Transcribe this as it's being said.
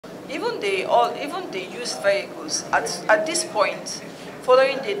even the used vehicles at this point,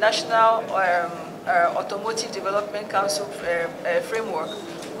 following the National Automotive Development Council framework,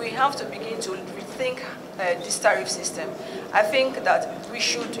 we have to begin to rethink this tariff system. I think that we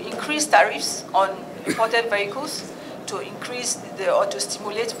should increase tariffs on imported vehicles to increase or to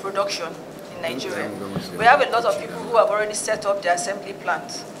stimulate production in Nigeria. We have a lot of people who have already set up their assembly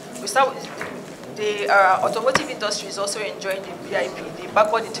plants. We start with the automotive industry is also enjoying the BIP, the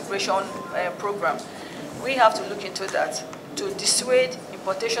backward integration program. We have to look into that to dissuade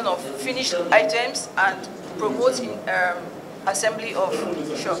importation of finished items and promote assembly of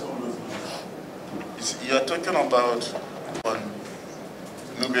You're talking about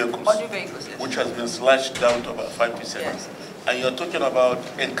new vehicles, yes, which has been slashed down to about 5%. Yes. And you're talking about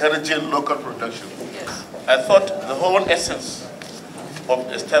encouraging local production. Yes. I thought the whole essence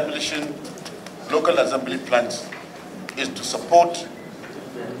of establishing local assembly plants is to support,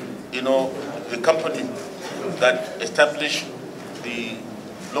 the company that established the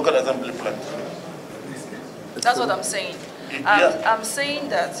local assembly plant. That's what I'm saying. Yeah. I'm saying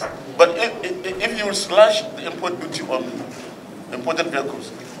that. But if you slash the import duty on imported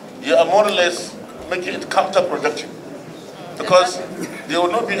vehicles, you are more or less making it counterproductive, because they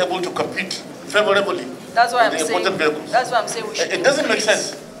will not be able to compete favorably. That's why with I'm the imported saying. vehicles. That's why I'm saying we should. It doesn't make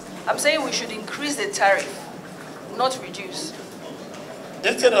sense. I'm saying we should increase the tariff, not reduce.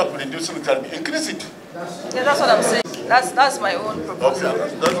 Instead of reducing the tariff, increase it. Yeah, that's what I'm saying. That's my own proposal.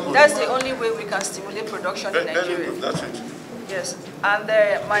 Okay, that's the only way we can stimulate production in Nigeria. That's it. Yes, and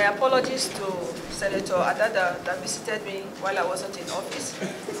my apologies to Senator Adada that visited me while I wasn't in office.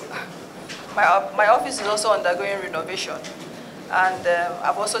 My office is also undergoing renovation, and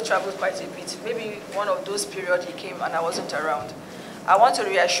I've also traveled quite a bit. Maybe one of those periods he came and I wasn't around. I want to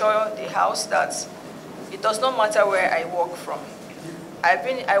reassure the House that it does not matter where I work from.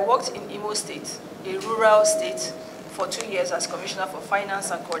 I worked in Imo State, a rural state, for 2 years as Commissioner for Finance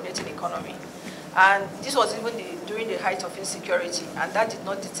and Coordinating Economy. And this was even during the height of insecurity, and that did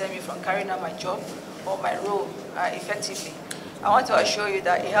not deter me from carrying out my job or my role effectively. I want to assure you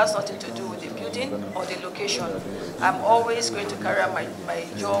that it has nothing to do with the building or the location. I'm always going to carry out my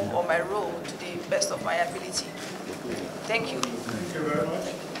job or my role to the best of my ability. Thank you. Thank you very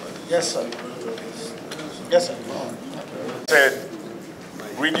much. Yes, sir. Yes, sir.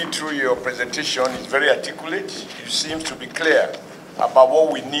 Reading through your presentation is very articulate. You seem to be clear about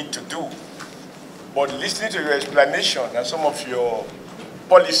what we need to do. But listening to your explanation and some of your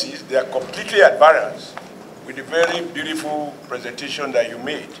policies, they are completely at variance with the very beautiful presentation that you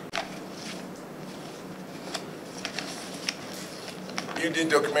made. Building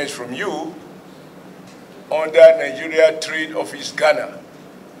documents from you under Nigeria Trade Office Ghana.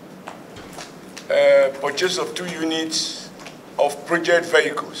 Purchase of 2 units of project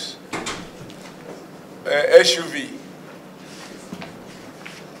vehicles, SUV,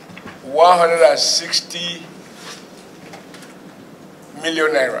 160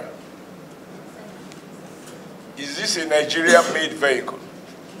 million naira. Is this a Nigeria-made vehicle?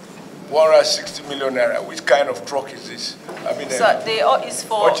 160 million naira. Which kind of truck is this? I mean, so it's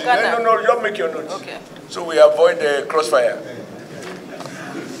for Ghana. No, you make your notes. Okay. So we avoid the crossfire.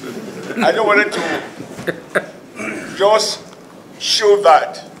 I just wanted to just show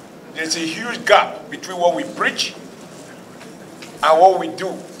that there's a huge gap between what we preach and what we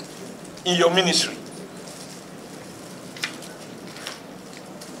do in your ministry.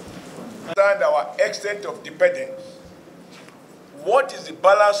 Understand our extent of dependence. What is the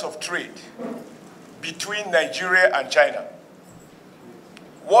balance of trade between Nigeria and China?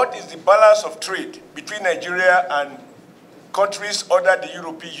 What is the balance of trade between Nigeria and countries under the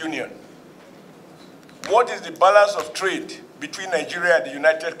European Union? What is the balance of trade between Nigeria and the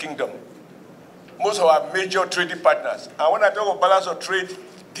United Kingdom? Most of our major trading partners. And when I talk about balance of trade,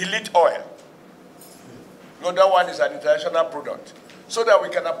 delete oil. The other one is an international product. So that we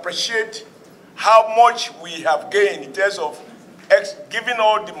can appreciate how much we have gained in terms of giving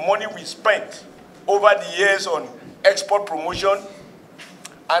all the money we spent over the years on export promotion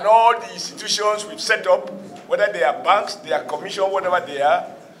and all the institutions we've set up, whether they are banks, they are commission, whatever they are,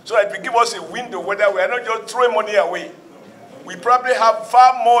 so that it will give us a window whether we are not just throwing money away. We probably have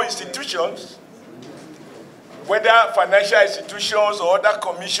far more institutions, whether financial institutions or other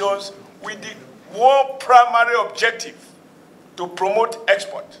commissions, with the one primary objective to promote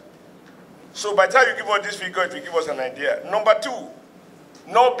export. So by the time you give us this figure, it will give us an idea. Number two,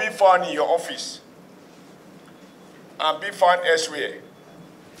 not be found in your office and be found elsewhere.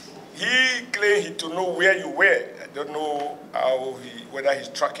 He claimed to know where you were. I don't know whether he's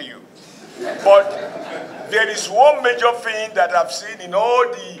tracking you. But there is one major thing that I've seen in all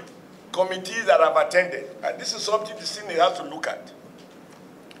the committees that I've attended, and this is something the Senate has to look at.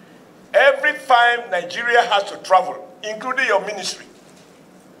 Every time Nigeria has to travel, including your ministry,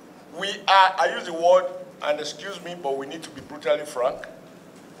 we are, I use the word, and excuse me, but we need to be brutally frank,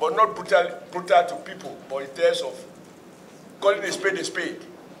 but not brutal to people, but in terms of calling a spade a spade.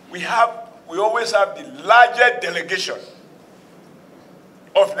 We always have the largest delegation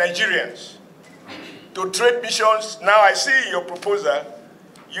of Nigerians to trade missions. Now I see in your proposal,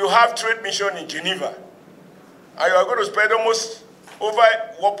 you have trade mission in Geneva, and you are going to spend almost over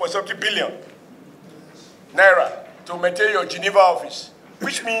 1.70 billion naira to maintain your Geneva office,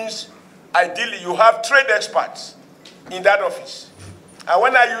 which means ideally you have trade experts in that office. And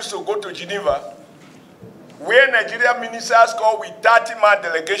when I used to go to Geneva, where Nigerian ministers come with 30-man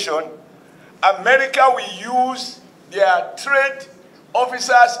delegation, America will use their trade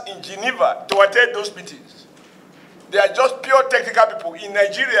officers in Geneva to attend those meetings. They are just pure technical people. In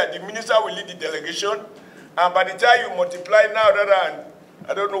Nigeria, the minister will lead the delegation, and by the time you multiply now,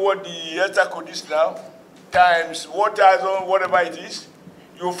 I don't know what the ETA code is now, times 1,000, whatever it is,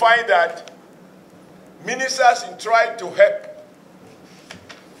 you'll find that ministers in trying to help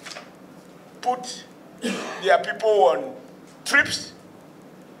put their people on trips,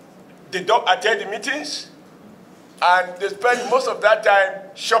 they don't attend the meetings, and they spend most of that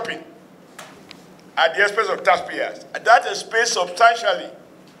time shopping at the expense of taxpayers. And that explains substantially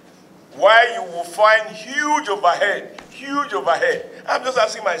why you will find huge overhead. I'm just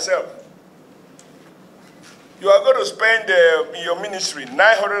asking myself, you are going to spend in your ministry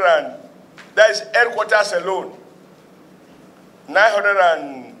 900 and, that is headquarters alone,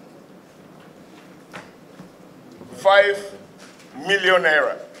 905 million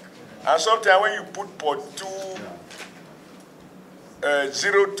naira. And sometimes when you put for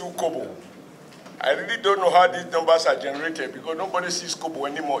 202 kobo, I really don't know how these numbers are generated because nobody sees kobo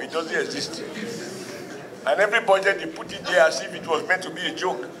anymore. It doesn't exist. And every budget, they put it there as if it was meant to be a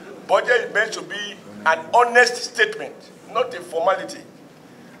joke. Budget is meant to be an honest statement, not a formality.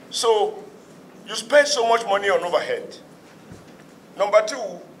 So you spend so much money on overhead. Number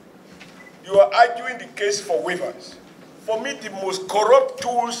two, you are arguing the case for waivers. For me, the most corrupt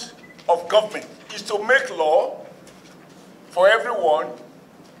tools of government is to make law for everyone,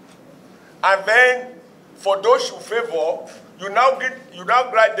 and then for those you favor, you now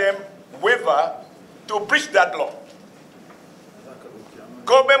grant them waiver to breach that law.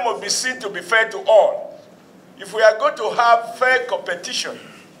 Government must be seen to be fair to all. If we are going to have fair competition,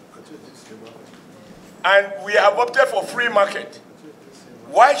 and we have opted for free market,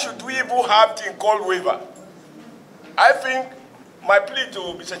 why should we even have thing called waiver? I think my plea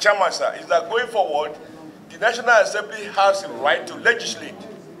to Mr. Chairman, sir, is that going forward, the National Assembly has the right to legislate,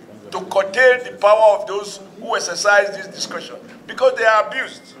 to curtail the power of those who exercise this discretion, because they are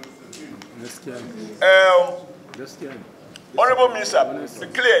abused. Honorable Minister, be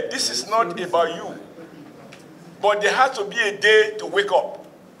clear, this is not about you, but there has to be a day to wake up.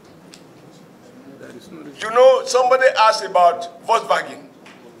 You know, somebody asked about Volkswagen,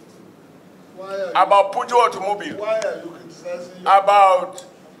 about Peugeot Automobile, about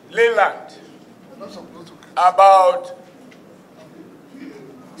Leyland, about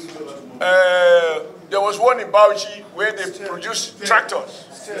there was one in Bauchi where they produce tractors.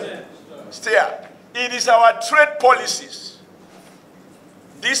 Steer. It is our trade policies.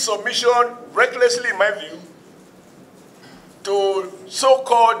 This submission, recklessly in my view, to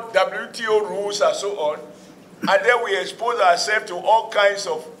so-called WTO rules and so on, and then we expose ourselves to all kinds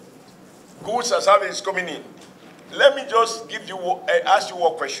of goods and services coming in. Let me just give you, ask you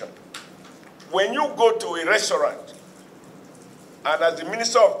one question. When you go to a restaurant, and as the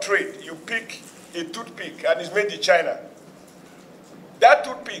Minister of Trade, you pick a toothpick and it's made in China, that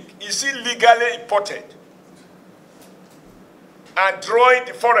toothpick is illegally imported and drawing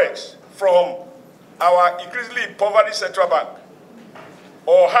the forex from our increasingly impoverished central bank?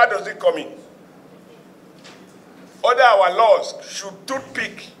 Or how does it come in? Under our laws, should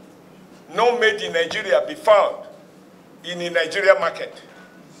toothpick not made in Nigeria be found in the Nigerian market?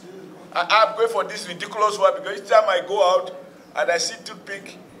 I'm going for this ridiculous one because each time I go out and I see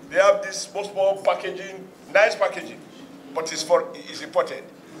toothpick, they have this small packaging, nice packaging, but it's imported.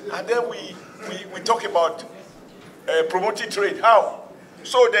 And then we talk about promoting trade. How?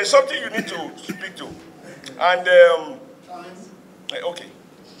 So there's something you need to speak to. And, okay.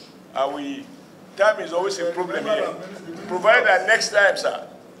 Time is always a problem here. Provided that next time, sir,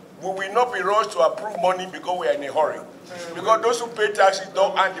 we will not be rushed to approve money because we are in a hurry. Because those who pay taxes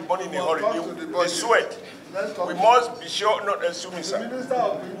don't earn the money in a hurry. They sweat. We must be sure, not assuming, sir.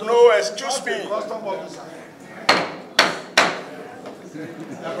 No, excuse me.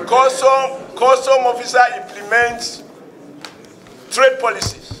 Custom officer implements trade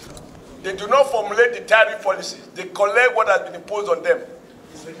policies. They do not formulate the tariff policies. They collect what has been imposed on them.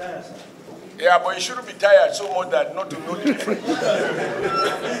 Yeah, but you shouldn't be tired so much that not to know the difference.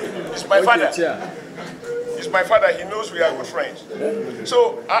 It's my father. It's my father. He knows we are good friends.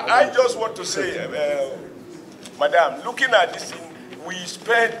 So I just want to say, Madam, looking at this thing, we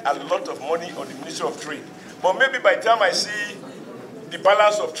spend a lot of money on the Ministry of Trade. But maybe by the time I see the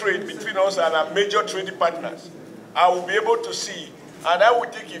balance of trade between us and our major trading partners, I will be able to see, and I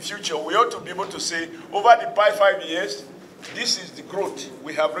would think in future, we ought to be able to say, over the past 5 years, this is the growth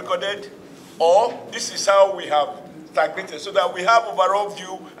we have recorded, or this is how we have stagnated, so that we have overall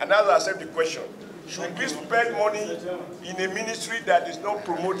view, and as I said the question, should we spend money in a ministry that is not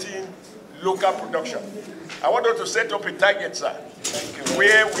promoting local production? I want us to set up a target, sir,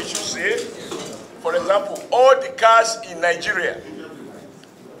 where we should say, for example, all the cars in Nigeria,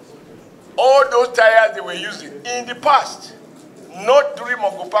 all those tires they were using in the past, not during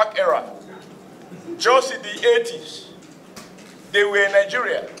Mongo Park era, just in the 80s, they were in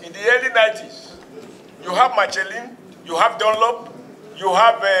Nigeria. In the early 90s, you have Michelin, you have Dunlop, you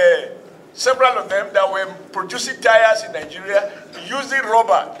have several of them that were producing tires in Nigeria using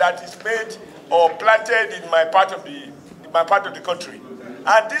rubber that is made or planted in my part of the country.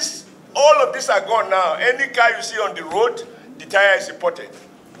 And all of these are gone now. Any car you see on the road, the tire is imported.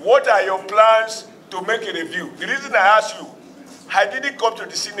 What are your plans to make a review? The reason I ask you, I didn't come to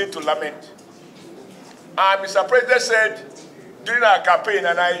the Senate to lament. And Mr. President said during our campaign,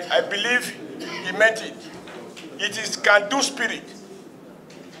 and I believe he meant it, it is can-do spirit.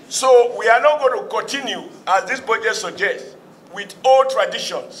 So we are not going to continue, as this budget suggests, with old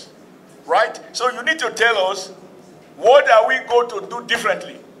traditions, right? So you need to tell us, what are we going to do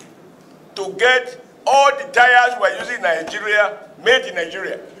differently to get all the tires we're using in Nigeria made in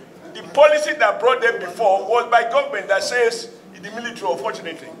Nigeria? The policy that brought them before was by government that says, in the military,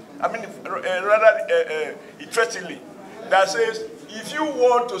 unfortunately, I mean, rather interestingly, that says, if you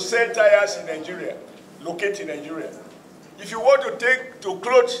want to sell tires in Nigeria, locate in Nigeria. If you want to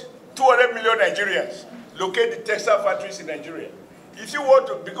clothe 200 million Nigerians, locate the textile factories in Nigeria. If you want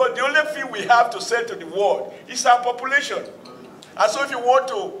to, because the only thing we have to sell to the world is our population. And so if you want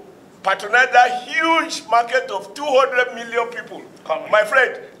to patronize that huge market of 200 million people, my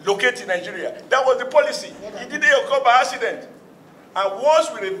friend, locate in Nigeria. That was the policy. It didn't occur by accident. And once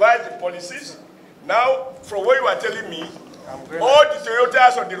we revise the policies, now, from what you are telling me, all the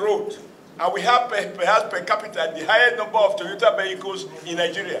Toyotas on the road, and we have perhaps per capita the highest number of Toyota vehicles in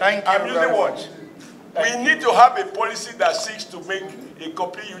Nigeria. I'm using what? We need to have a policy that seeks to make a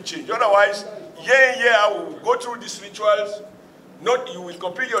complete huge change. Otherwise, year in, year out, we will go through these rituals. You will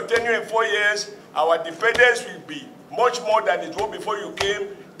complete your tenure in 4 years. Our dependence will be much more than it was before you came.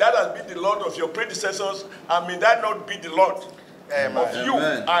 That has been the Lord of your predecessors, and may that not be the Lord of you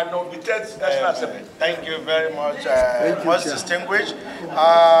and of the 10th National Assembly. Thank you very much, most distinguished.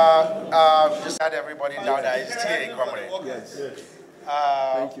 Just had everybody down there. It's still a comrade. Yes.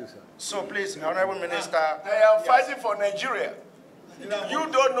 Thank you, sir. So please, Honorable Minister. I am fighting for Nigeria. You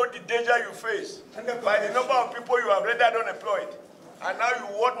don't know the danger you face by the number of people you have rendered unemployed. And now you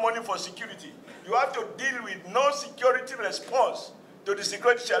want money for security. You have to deal with no security response to the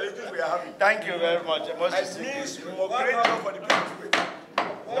security challenges we are having. Thank you very much. It means more great job for the people.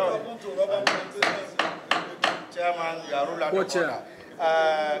 Chairman, you are ruler of the order.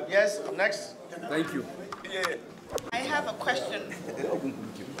 Yes, next. Thank you. Yeah. I have a question.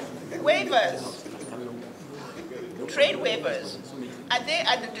 Waivers, trade waivers, are they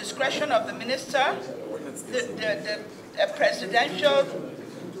at the discretion of the minister, the presidential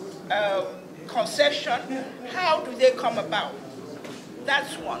concession? How do they come about?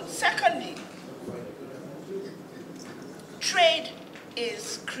 That's one. Secondly, trade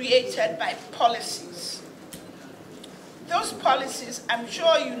is created by policies. Those policies, I'm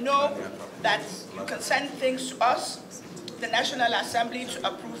sure you know that you can send things to us, the National Assembly, to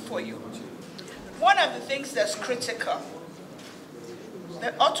approve for you. One of the things that's critical,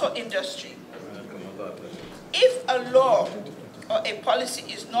 the auto industry. If a law or a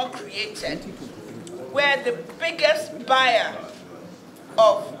policy is not created where the biggest buyer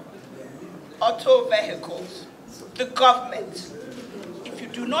of auto vehicles, the government, if you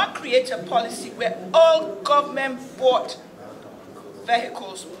do not create a policy where all government-bought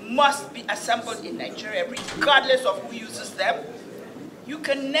vehicles must be assembled in Nigeria, regardless of who uses them, you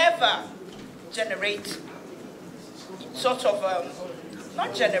can never generate sort of,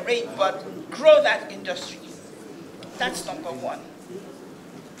 not generate, but grow that industry. That's number one.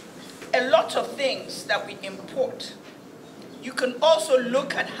 A lot of things that we import you can also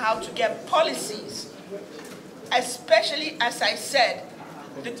look at how to get policies, especially, as I said,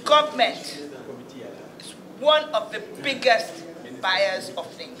 the government is one of the biggest buyers of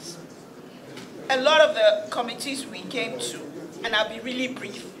things. A lot of the committees we came to, and I'll be really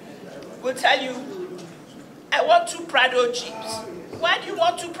brief, will tell you, I want 2 Prado Jeeps. Why do you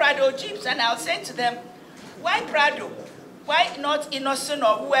want 2 Prado Jeeps? And I'll say to them, why Prado? Why not Innocent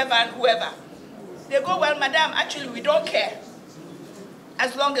or whoever and whoever? They go, well, madam, actually, we don't care,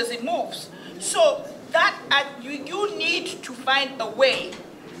 as long as it moves. So that you need to find a way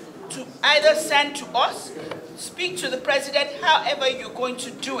to either send to us, speak to the president, however you're going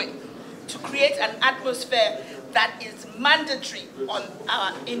to do it, to create an atmosphere that is mandatory on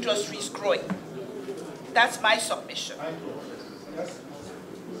our industries growing. That's my submission.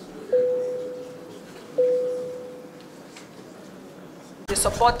 The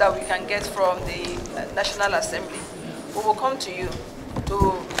support that we can get from the National Assembly, we will come to you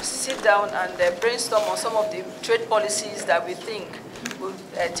to sit down and brainstorm on some of the trade policies that we think will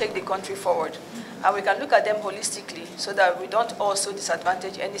take the country forward. And we can look at them holistically so that we don't also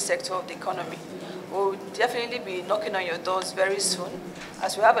disadvantage any sector of the economy. We'll definitely be knocking on your doors very soon,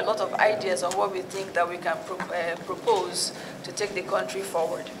 as we have a lot of ideas on what we think that we can propose to take the country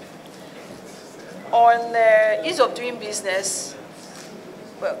forward. On ease of doing business,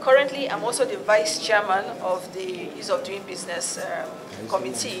 well, currently I'm also the vice chairman of the ease of doing business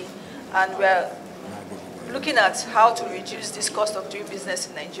committee, and we're looking at how to reduce this cost of doing business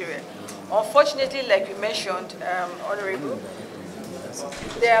in Nigeria. Unfortunately, like you mentioned, Honorable,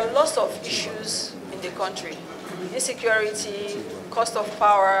 there are lots of issues in the country. Insecurity, cost of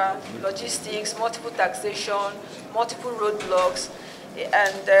power, logistics, multiple taxation, multiple roadblocks,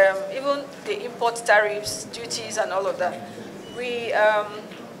 and even the import tariffs, duties, and all of that. We,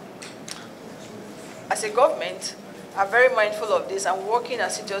 as a government, are very mindful of this and working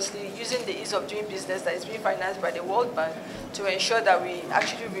assiduously using the ease of doing business that is being financed by the World Bank to ensure that we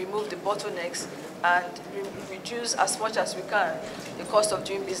actually remove the bottlenecks and reduce as much as we can the cost of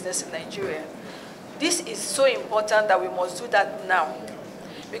doing business in Nigeria. This is so important that we must do that now.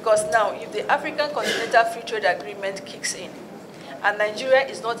 Because now, if the African Continental Free Trade Agreement kicks in, and Nigeria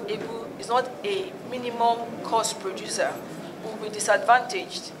is not a minimum cost producer, we will be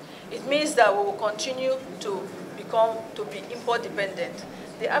disadvantaged. It means that we will continue to be import dependent.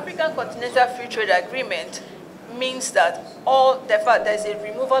 The African Continental Free Trade Agreement means that there's a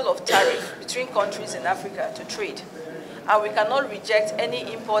removal of tariff between countries in Africa to trade. And we cannot reject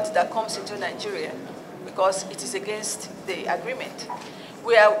any import that comes into Nigeria because it is against the agreement.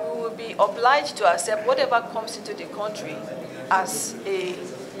 We will be obliged to accept whatever comes into the country as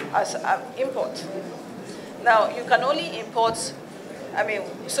an import. Now, you can only import,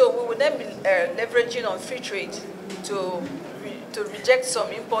 so we would then be leveraging on free trade to reject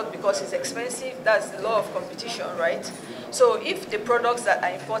some import because it's expensive. That's the law of competition, right? So if the products that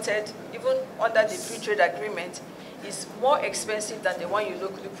are imported, even under the free trade agreement, is more expensive than the one you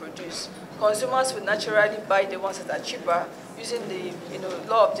locally produce, consumers will naturally buy the ones that are cheaper using the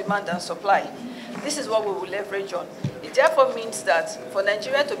law of demand and supply. This is what we will leverage on. It therefore means that for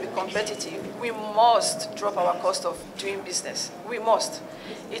Nigeria to be competitive, we must drop our cost of doing business. We must.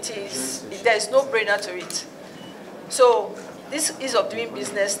 There is no brainer to it. So this ease of doing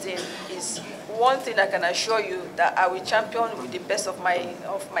business thing is one thing I can assure you that I will champion with the best of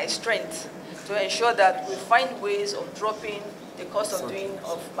my strength to ensure that we find ways of dropping the cost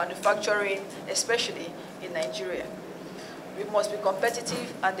of manufacturing, especially in Nigeria. We must be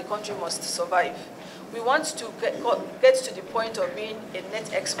competitive and the country must survive. We want to get to the point of being a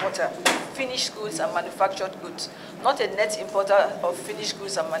net exporter, finished goods and manufactured goods, not a net importer of finished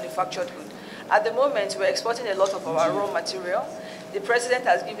goods and manufactured goods. At the moment, we're exporting a lot of our raw material. The president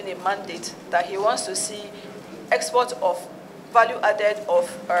has given a mandate that he wants to see export of value added of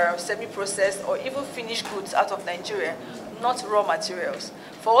semi-processed or even finished goods out of Nigeria, not raw materials.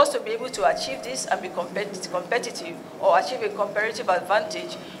 For us to be able to achieve this and be competitive or achieve a comparative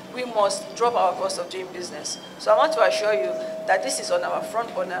advantage, we must drop our cost of doing business. So I want to assure you that this is on our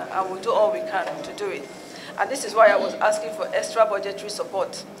front burner and we'll do all we can to do it. And this is why I was asking for extra budgetary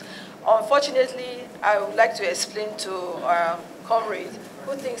support. Unfortunately, I would like to explain to our comrade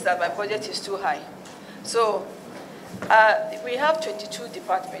who thinks that my budget is too high. So we have 22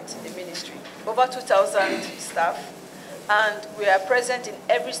 departments in the ministry, over 2,000 staff, and we are present in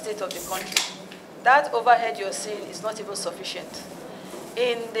every state of the country. That overhead you're seeing is not even sufficient.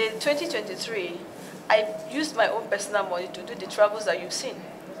 In the 2023, I used my own personal money to do the travels that you've seen.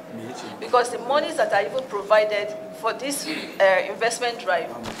 Because the monies that are even provided for this investment drive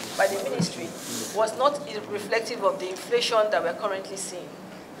by the ministry was not reflective of the inflation that we're currently seeing.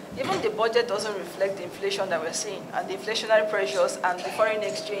 Even the budget doesn't reflect the inflation that we're seeing and the inflationary pressures and the foreign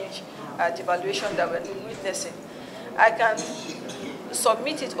exchange devaluation that we're witnessing. I can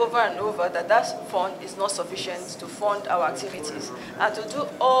submit it over and over that that fund is not sufficient to fund our activities and to do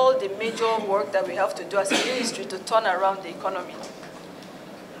all the major work that we have to do as a ministry to turn around the economy.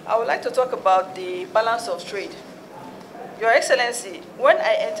 I would like to talk about the balance of trade. Your Excellency, when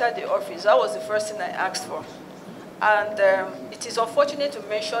I entered the office, that was the first thing I asked for. And it is unfortunate to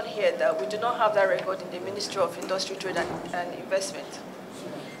mention here that we do not have that record in the Ministry of Industry, Trade and Investment.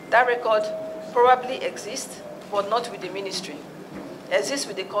 That record probably exists, but not with the ministry. It exists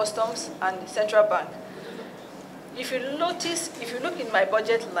with the Customs and the Central Bank. If you notice, if you look in my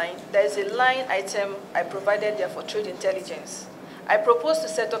budget line, there is a line item I provided there for trade intelligence. I propose to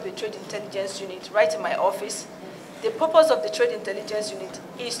set up a trade intelligence unit right in my office. The purpose of the trade intelligence unit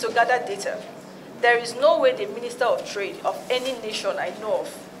is to gather data. There is no way the Minister of Trade of any nation I know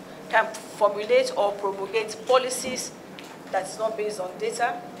of can formulate or promulgate policies that is not based on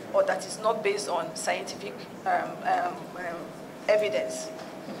data or that is not based on scientific evidence.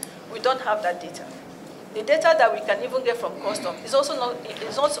 We don't have that data. The data that we can even get from customs is also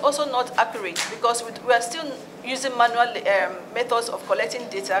not accurate because we are still using manual methods of collecting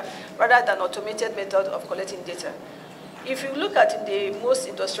data rather than automated method of collecting data. If you look at in the most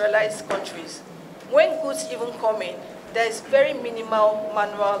industrialized countries, when goods even come in, there is very minimal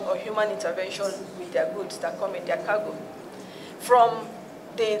manual or human intervention with their goods that come in, their cargo. From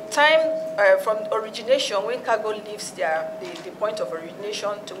the time, from origination, when cargo leaves the point of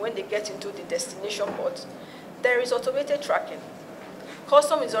origination to when they get into the destination port, there is automated tracking.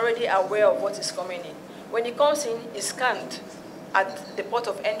 Custom is already aware of what is coming in. When it comes in, it's scanned at the port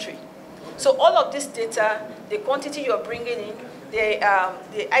of entry. So all of this data, the quantity you're bringing in, the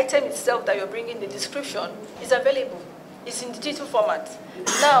item itself that you're bringing, the description, is available. It's in digital format.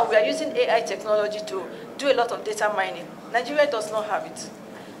 Now we are using AI technology to do a lot of data mining. Nigeria does not have it.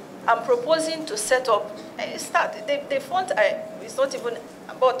 I'm proposing to set up, the fund is not even,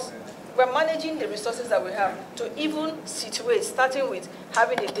 but we're managing the resources that we have to even situate, starting with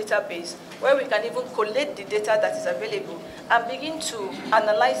having a database where we can even collate the data that is available and begin to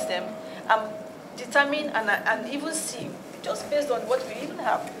analyze them and determine and even see, just based on what we even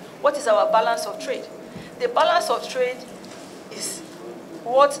have, what is our balance of trade. The balance of trade is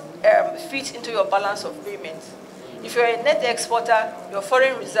what fits into your balance of payment. If you're a net exporter, your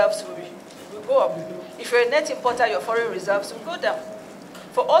foreign reserves will go up. If you're a net importer, your foreign reserves will go down.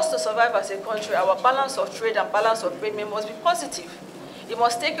 For us to survive as a country, our balance of trade and balance of payment must be positive. It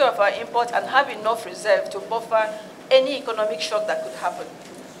must take care of our import and have enough reserve to buffer any economic shock that could happen.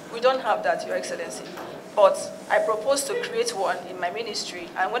 We don't have that, Your Excellency. But I propose to create one in my ministry,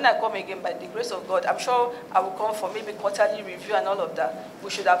 and when I come again, by the grace of God, I'm sure I will come for maybe quarterly review and all of that. We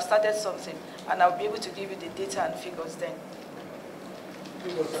should have started something, and I'll be able to give you the data and figures then.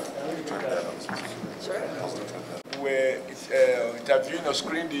 Sorry? We were interviewing or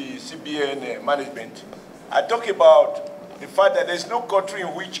screening the CBN management. I talk about the fact that there's no country in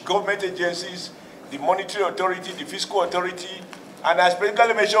which government agencies, the monetary authority, the fiscal authority, and I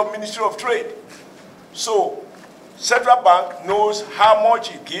specifically mentioned Ministry of Trade. So, Central Bank knows how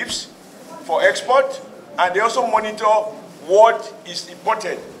much it gives for export, and they also monitor what is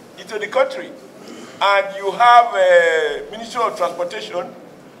imported into the country. And you have Ministry of Transportation,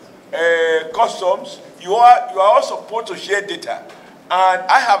 Customs. You are also supposed to share data. And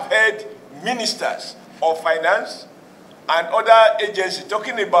I have heard ministers of finance and other agencies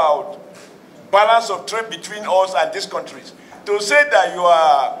talking about balance of trade between us and these countries. To say that you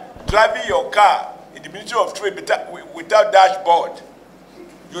are driving your car in the Ministry of Trade without dashboard,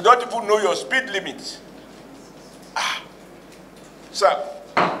 you don't even know your speed limits. Sir,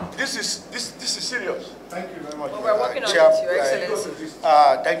 this is serious. Thank you very much. Well, we're working on it, Your Excellency.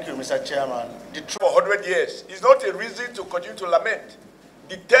 Thank you, Mr. Chairman. For 100 years is not a reason to continue to lament.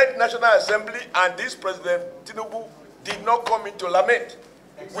 The 10th National Assembly and this President Tinubu did not come in to lament.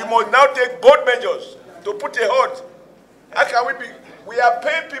 We must now take bold measures to put a halt. How can we be? We are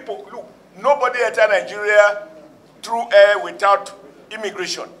paying people. Look, nobody enter Nigeria through air without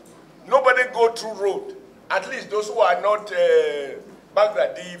immigration. Nobody go through road. At least those who are not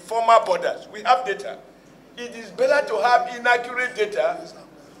Baghdad, the former borders. We have data. It is better to have inaccurate data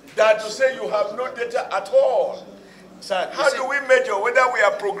than to say you have no data at all. Sir, how do we measure whether we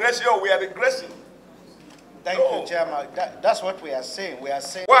are progressing or we are regressing? Thank you, Chairman. That's what we are saying. We are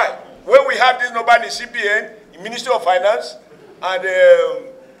saying. Why? When we have this number in the CBN, the Ministry of Finance, and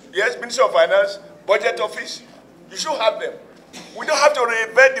Yes, Ministry of Finance, Budget Office. You should have them. We don't have to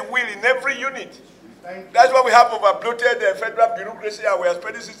reinvent the wheel in every unit. That's why we have over-bloated federal bureaucracy and we are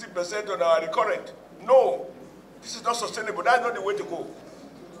spending 60% on our recurrent. No, this is not sustainable. That's not the way to go.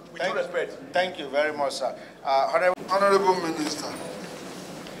 With due respect. Thank you very much, sir. Honorable Minister,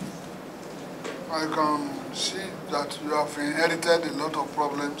 I can see that you have inherited a lot of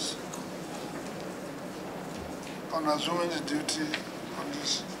problems on assuming the duty on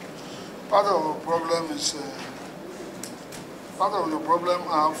this. Part of the problem is,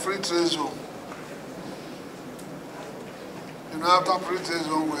 are free trade zone. You know, after free trade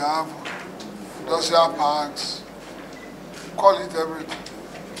zone, we have industrial parks, call it everything.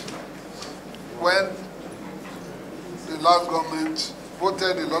 When the last government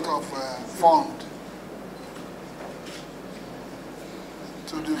voted a lot of fund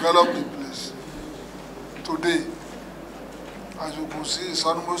to develop the place, today, as you can see, it's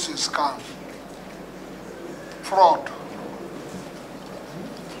almost a scam, fraud.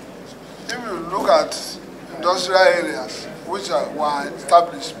 If you look at industrial areas which were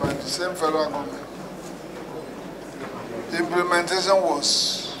established by the same federal government, the implementation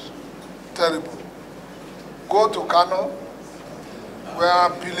was terrible. Go to Kano, where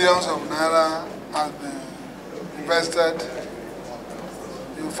billions of naira have been invested,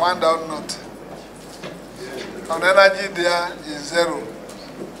 you find out nothing. And energy there is zero.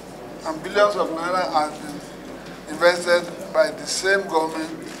 And billions of naira have been invested by the same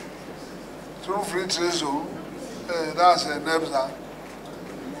government through free trade zone, that's NEBSA.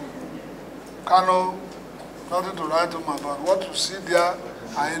 Kano, nothing to write home about. What you see there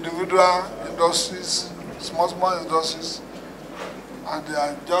are individual industries, small industries, and they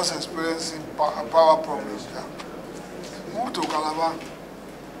are just experiencing power problems there. Move to Calabar.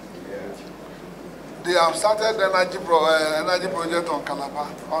 They have started energy project on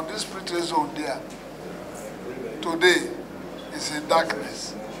Calabar, on this free trade zone there. Today, it's in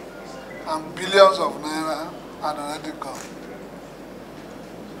darkness, and billions of naira are already gone.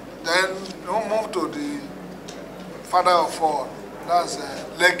 Then you move to the father of all, that's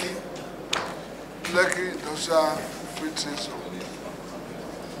Lekki Industrial Free Trade Zone.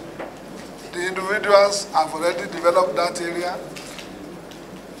 The individuals have already developed that area.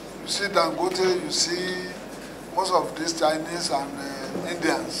 You see Dangote, you see most of these Chinese and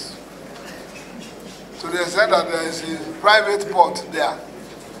Indians. To the extent that there is a private port there.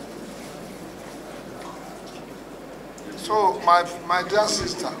 So, my dear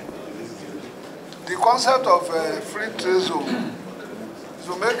sister, the concept of a free trade zone is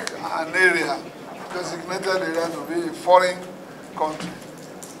to make an area, designated area, to be a foreign country,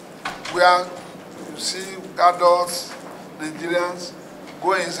 where you see adults, Nigerians,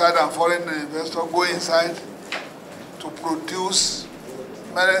 go inside and foreign investors go inside to produce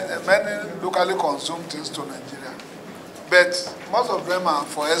many locally consumed things to Nigeria. But most of them are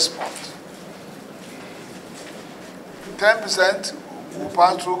for export. 10% will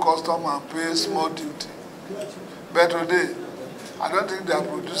pass through custom and pay small duty. But today, I don't think they are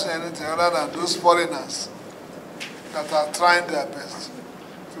producing anything other than those foreigners that are trying their best.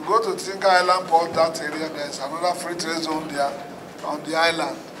 If you go to Tinker Island Port, that area, there is another free trade zone there on the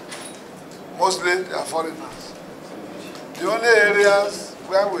island. Mostly they are foreigners. The only areas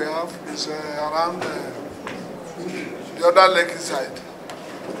where we have is around the other Lekki side.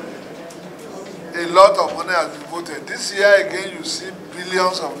 A lot of money has been voted. This year again, you see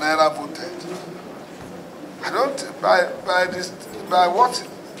billions of naira voted. I don't, by what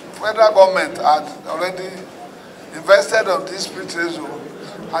federal government had already invested on this free trade zone,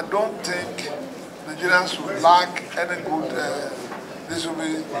 I don't think Nigerians will lack any good, they will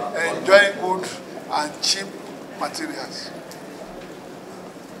be enjoying good and cheap materials.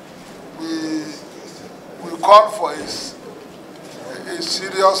 We call for a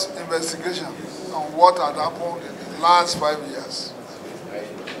serious investigation on what had happened in the last 5 years.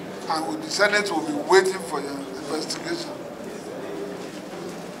 And the Senate will be waiting for your investigation.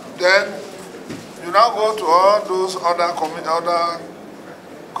 Then you now go to all those other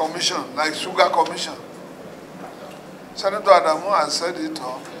commission, like Sugar Commission. Senator Adamu has said it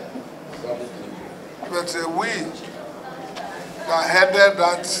all. But we that headed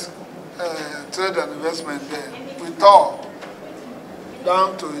that trade and investment there, we tore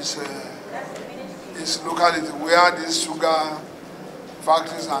down to his locality where these sugar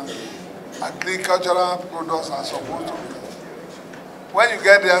factories and agricultural products are supposed to be. When you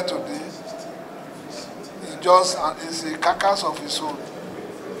get there today, it's a carcass of its own.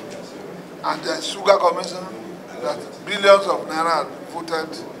 And the Sugar Commission that billions of naira voted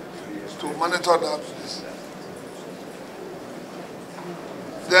to monitor that place.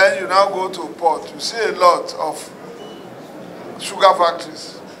 Then you now go to port. You see a lot of sugar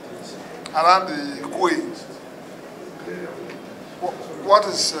factories around the Kui. What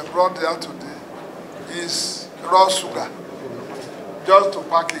is brought there today is raw sugar, just to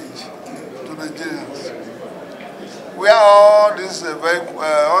package to Nigerians. Where all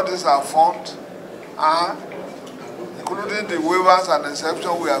these are found, including the waivers and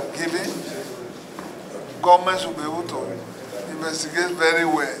exceptions we have given, governments will be able to investigate very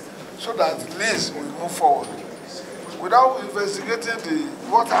well, so that at least we move forward. Without investigating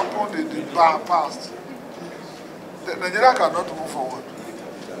what happened in the past, Nigeria cannot move forward.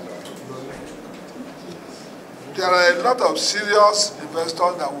 There are a lot of serious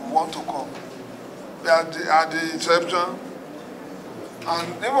investors that will want to come. They are at the inception,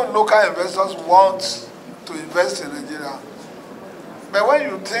 and even local investors want to invest in Nigeria. But when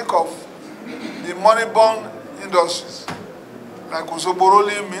you think of the money-born industries, like Osobo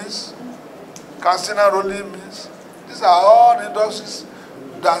rolling mills, Katsina rolling mills, these are all industries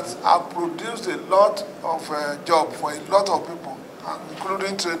that have produced a lot of jobs for a lot of people,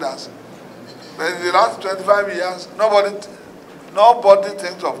 including traders. But in the last 25 years, nobody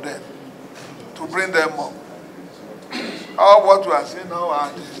thinks of them to bring them up. All what we are seeing now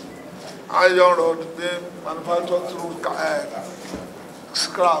are the iron rod being manufactured through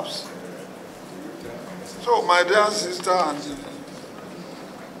scraps. So my dear sister and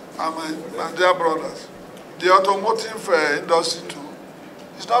my dear brothers, the automotive industry too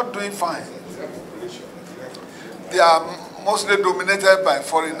is not doing fine. They are mostly dominated by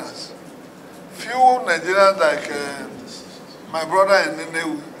foreigners. Few Nigerians like my brother in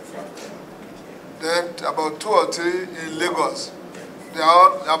Nenewi, then about 2 or 3 in Lagos. There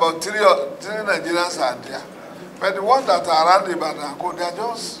are about 3 Nigerians are there. But the ones that are around the Badanko,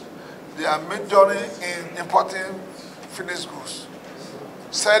 they are majoring in importing finished goods,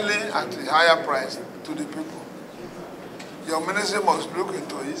 selling at a higher price to the people. Your ministry must look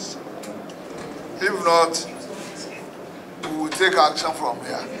into it. If not, we will take action from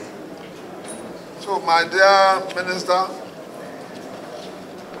here. So, my dear minister,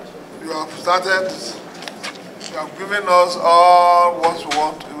 you have started, you have given us all what we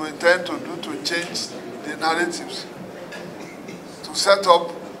want, we intend to do to change the narratives, to set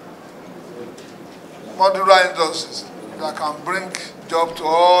up modular industries that can bring jobs to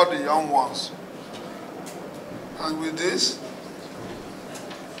all the young ones. And with this,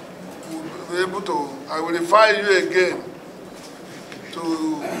 we'll be able to, I will refer you again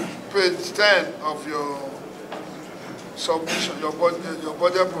to page 10 of your submission, your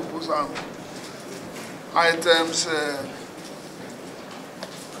budget proposal, items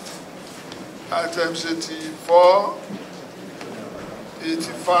 84,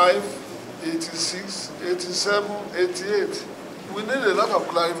 85, 86, 87, 88. We need a lot of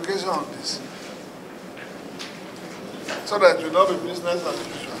clarification on this, so that it will not be business as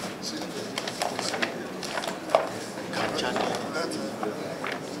usual. See?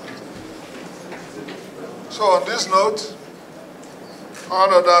 So on this note,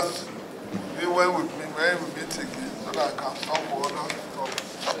 all of that, when we meet again, so that I can stop for other talk.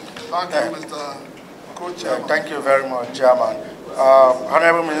 Thank you, Mr. Co-Chairman. Thank you very much, Chairman.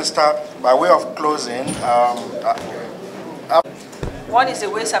 Honorable Minister, by way of closing, one is the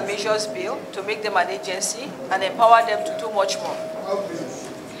Ways and Measures Bill to make them an agency and empower them to do much more.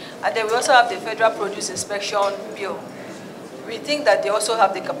 And then we also have the Federal Produce Inspection Bill. We think that they also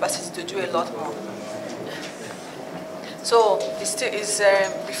have the capacity to do a lot more. So it's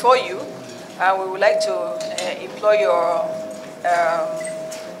before you, and we would like to employ your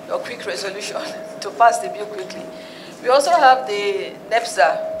quick resolution to pass the bill quickly. We also have the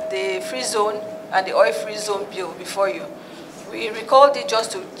NEPSA, the free zone and the oil-free zone bill before you. We recalled it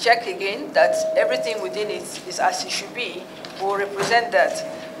just to check again that everything within it is as it should be. Will represent that.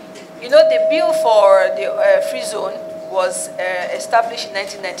 You know, the bill for the free zone was established in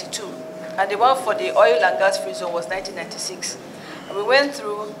 1992, and the one for the oil and gas free zone was 1996. And we went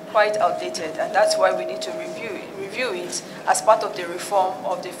through quite outdated, and that's why we need to review it as part of the reform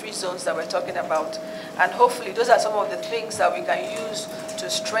of the free zones that we're talking about. And hopefully those are some of the things that we can use to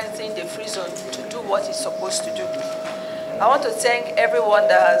strengthen the free zone to do what it's supposed to do. I want to thank everyone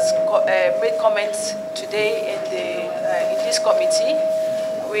that has made comments today in this committee.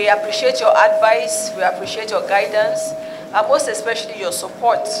 We appreciate your advice, we appreciate your guidance, and most especially your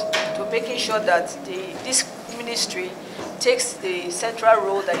support to making sure that this ministry takes the central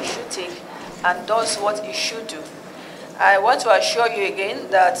role that it should take and does what it should do. I want to assure you again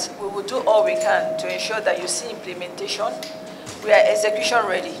that we will do all we can to ensure that you see implementation. We are execution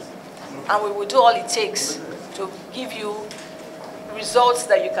ready, and we will do all it takes to give you results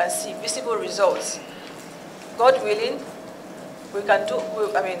that you can see, visible results. God willing, we can do,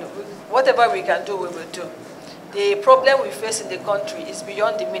 whatever we can do, we will do. The problem we face in the country is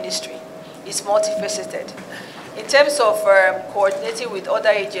beyond the ministry. It's multifaceted. In terms of coordinating with other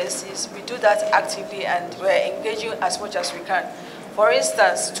agencies, we do that actively and we're engaging as much as we can. For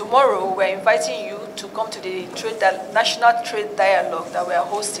instance, tomorrow we're inviting you to come to the National Trade Dialogue that we are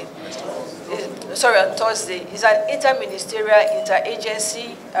hosting. On Thursday. It's an interministerial,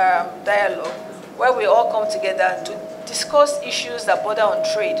 interagency dialogue where we all come together to discuss issues that border on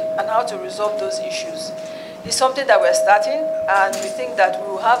trade and how to resolve those issues. It's something that we're starting, and we think that we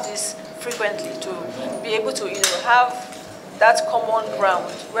will have this frequently to be able to have that common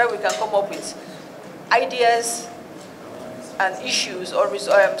ground where we can come up with ideas and issues or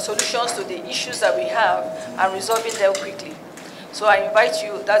solutions to the issues that we have and resolving them quickly. So I invite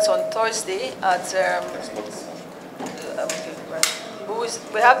you, that's on Thursday at,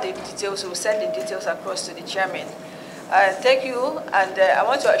 we have the details, we'll send the details across to the chairman. Thank you, and I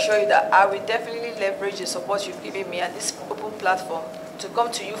want to assure you that I will definitely leverage the support you've given me and this open platform to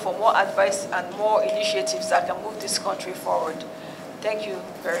come to you for more advice and more initiatives that can move this country forward. Thank you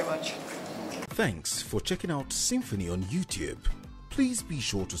very much. Thanks for checking out SYMFONI on YouTube. Please be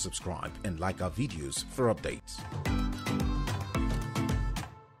sure to subscribe and like our videos for updates.